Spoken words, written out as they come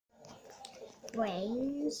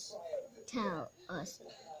brains tell us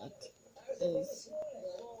it is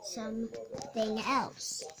something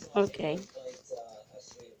else. Okay.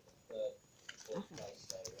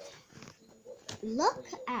 Look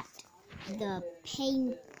at the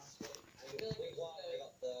paint.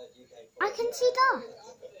 I can see that.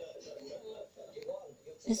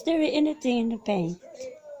 Is there anything in the paint?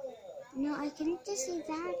 No, I can just see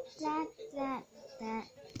that.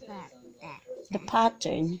 The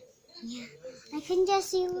pattern. Yeah, I can just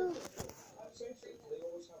see.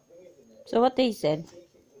 So what they said?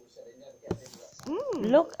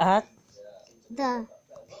 Look at The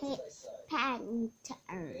pattern.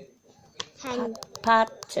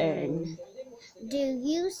 pattern. Do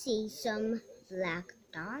you see some black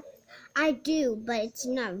dots? I do, but it's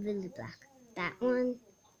not really black. That one.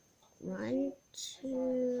 1,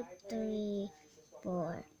 2, 3,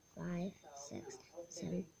 4, 5, 6,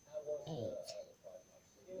 7, 8,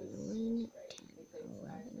 9, 10,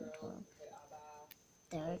 11, 12,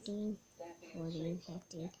 13, 14,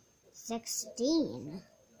 15, 16.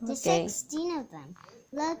 The 16 of them.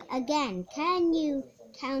 Look again. Can you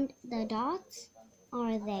count the dots?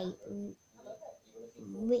 Are they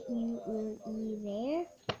there?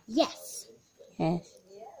 Yes. Yes.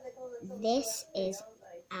 This is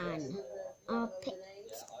an optical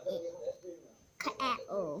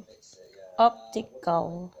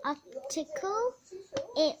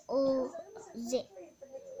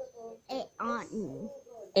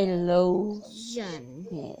illusion.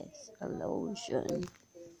 Yes, illusion.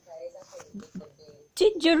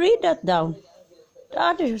 Did you read that down? The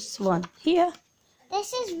other's one here.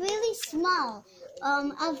 This is really small.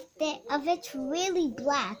 Of it's really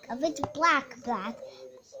black. Of it's black.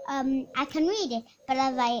 I can read it, but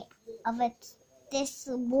of it's this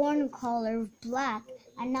worn color black,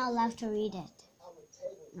 I'm not allowed to read it.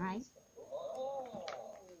 Right?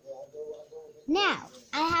 Now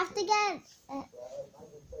I have to get.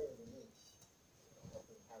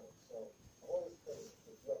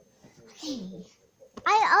 Okay.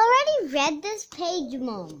 I already read this page,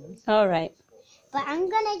 Mom. All right. But I'm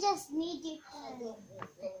gonna just need you to.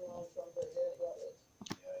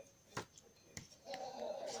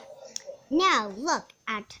 Now look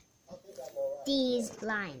at these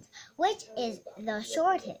lines. Which is the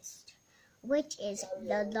shortest? Which is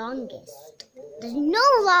the longest? There's no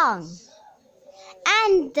long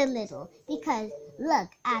and the little, because look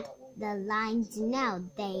at the lines now.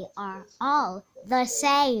 They are all the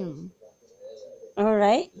same. All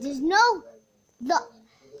right. There's no the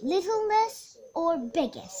littlest or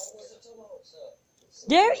biggest.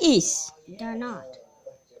 There is. They're not.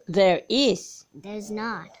 There is. There's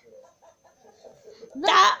not. Look.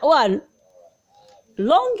 That one.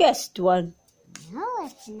 Longest one. No,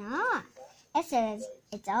 it's not. It says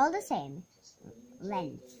it's all the same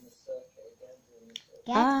length.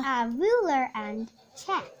 Get a ruler and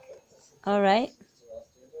check. All right.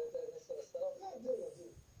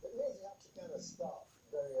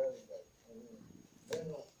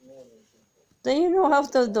 Do you know how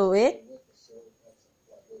to do it?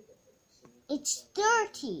 It's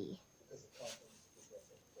 30.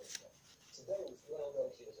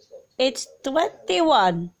 It's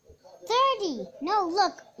 21. 30. No,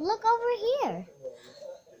 look over here.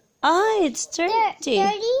 It's 30. 30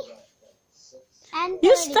 and 30.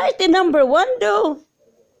 You start the number 1 though.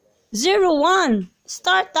 0, 1.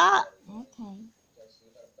 Start that. Okay.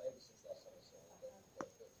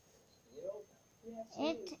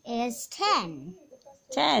 It is 10.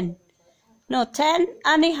 10. No, 10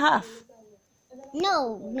 and a half.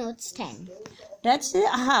 No, it's 10. That's a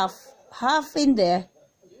half. Half in there.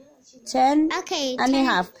 10 okay, and 10. a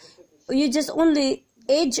half. You just only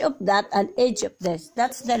edge of that and edge of this.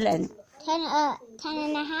 That's the length. 10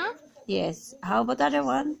 and a half? Yes. How about the other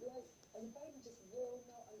one?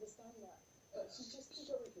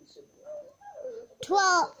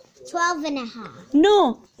 12 and a half.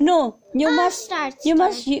 No. You must start.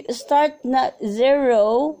 start not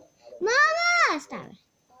 0. Mama, start.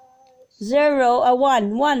 0,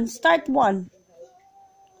 1. 1. Start 1.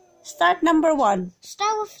 Start number 1.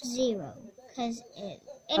 Start with 0, because it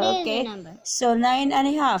Okay. is a number. So 9 and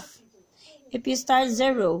a half. If you start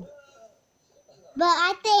 0. But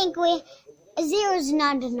I think 0 is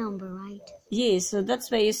not a number, right? Yes, so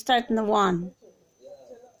that's why you start in the 1.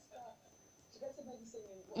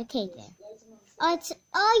 Okay, there.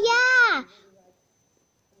 Yeah.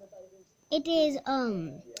 It is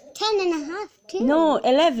 10 and a half too. No,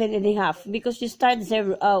 11 and a half because you start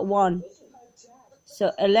 1.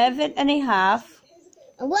 So 11 and a half.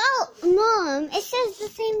 Well, Mom, it says the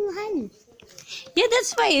same one. Yeah,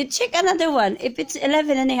 that's why you check another one if it's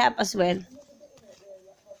 11 and a half as well.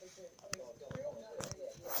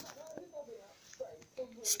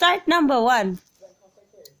 Start number 1.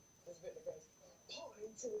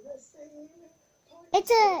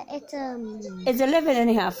 It's 11 and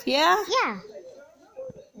a half, yeah? yeah.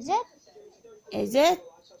 Is it? Is it?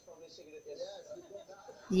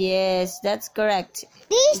 Yes, that's correct.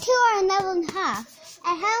 These two are 11 and a half.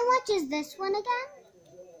 And how much is this one again?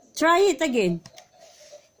 Try it again.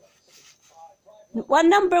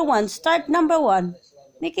 Number 1. Start number 1.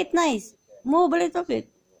 Make it nice. Move a little bit.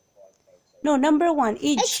 No, number 1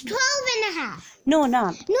 each. It's 12 and a half. No,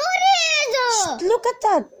 not. No, it is. Look at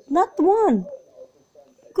that. Not 1.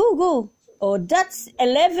 Go. Oh, that's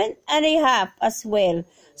 11 and a half as well.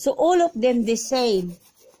 So all of them the same.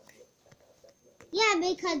 Yeah,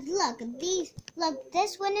 because look,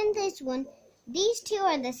 this one and this one, these two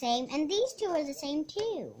are the same, and these two are the same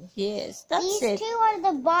too. Yes, that's These it. two are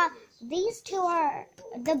the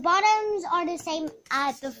bottoms are the same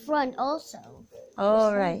at the front also.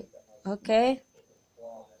 All right. Okay.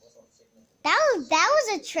 That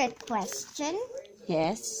was a trick question.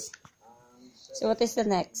 Yes. So what is the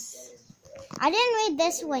next? I didn't read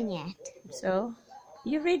this one yet. So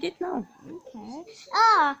you read it now. Okay.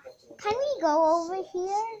 Can we go over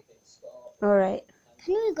here? All right.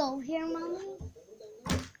 Can we go here, Mommy?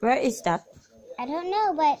 Where is that? I don't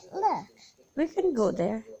know, but look. We can go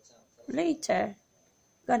there later.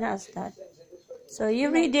 Gonna ask that. So you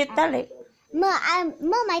read it, Tali. Mom,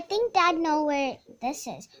 I think Dad knows where this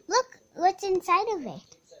is. Look, what's inside of it.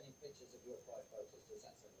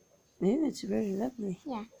 Yeah, it's very lovely.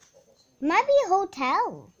 Yeah. Might be a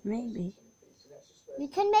hotel. Maybe. We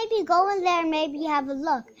can maybe go in there and maybe have a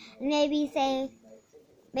look. And maybe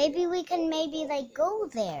we can go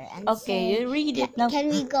there and Okay, say, you read it now. Can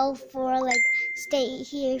we go for stay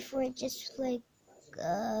here for just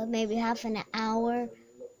maybe half an hour?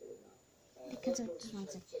 Because of just one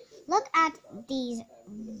second. Look at these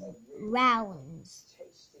rows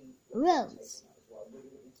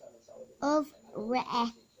of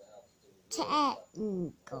rectangles.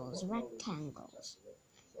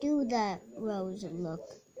 Do the rows look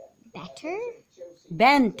better?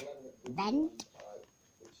 Bent. Bent?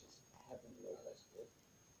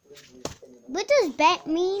 What does bent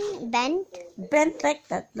mean? Bent? Bent like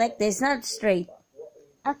that. Like this, not straight.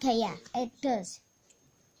 Okay, yeah, it does.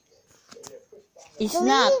 It's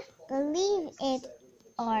not. Believe it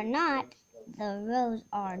or not, the rows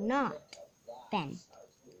are not bent.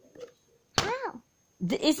 How?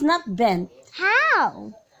 It's not bent.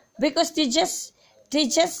 How? Because they just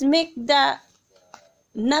make the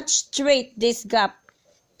not straight, this gap,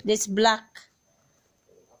 this black.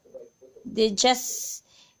 They just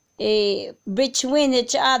between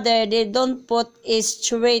each other, they don't put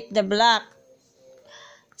straight the black.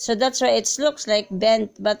 So that's why it looks like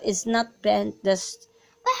bent, but it's not bent. But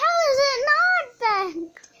how is it not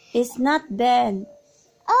bent? It's not bent.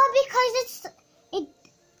 Oh, because it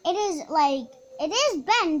is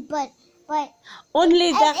bent, but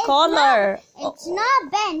Only the color. It's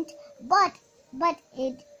not bent, but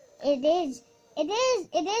it is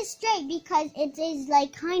straight because it is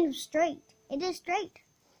kind of straight. It is straight.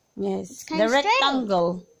 Yes, kind the of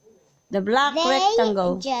rectangle. The black They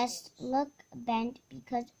rectangle. just look bent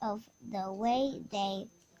because of the way they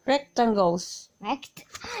Rectangles.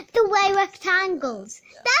 the way rectangles.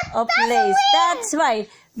 Of place. That's why.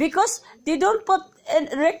 Because they don't put a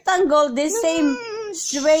rectangle the same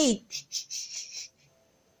straight.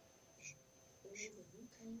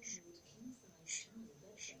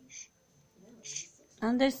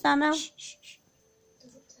 Understand now?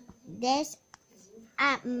 This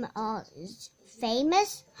is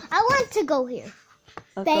famous. I want to go here.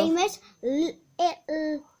 Okay. Famous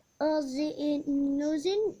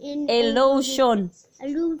Illusion.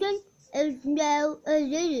 illusion is now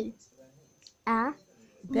a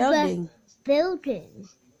Building. building.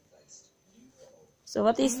 So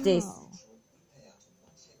what is this?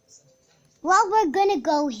 Well, we're gonna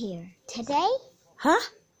go here today. Huh?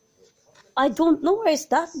 I don't know where is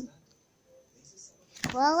that.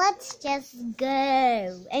 Well, let's just go.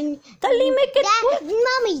 And Tali, make it quick.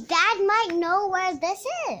 Mommy, Dad might know where this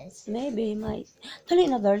is. Maybe he might. Tali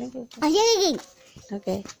na, darling. Okay.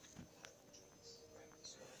 Okay.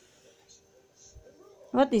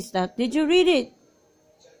 What is that? Did you read it?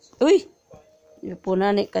 Uy! Yung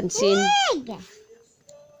punani kansin. Egg.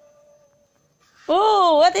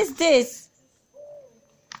 Oh, what is this?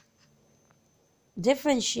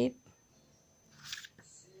 Different shape.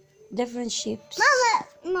 Different shapes.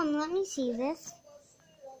 Mom, let me see this.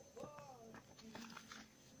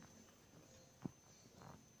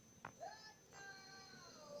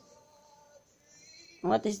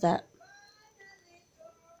 What is that?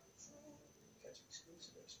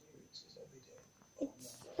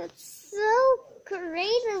 It's That's so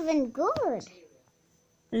creative and good.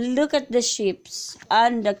 Look at the shapes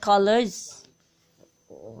and the colors.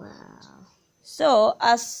 Wow. So,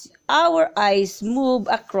 as our eyes move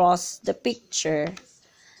across the picture,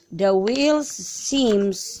 the wheels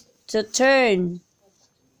seems to turn.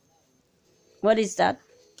 What is that?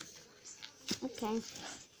 Okay.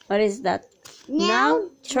 What is that? Now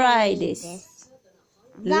Try this.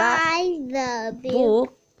 Lie the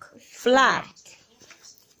Book flat.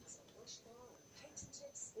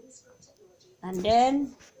 And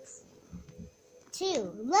then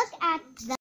 2. Look at the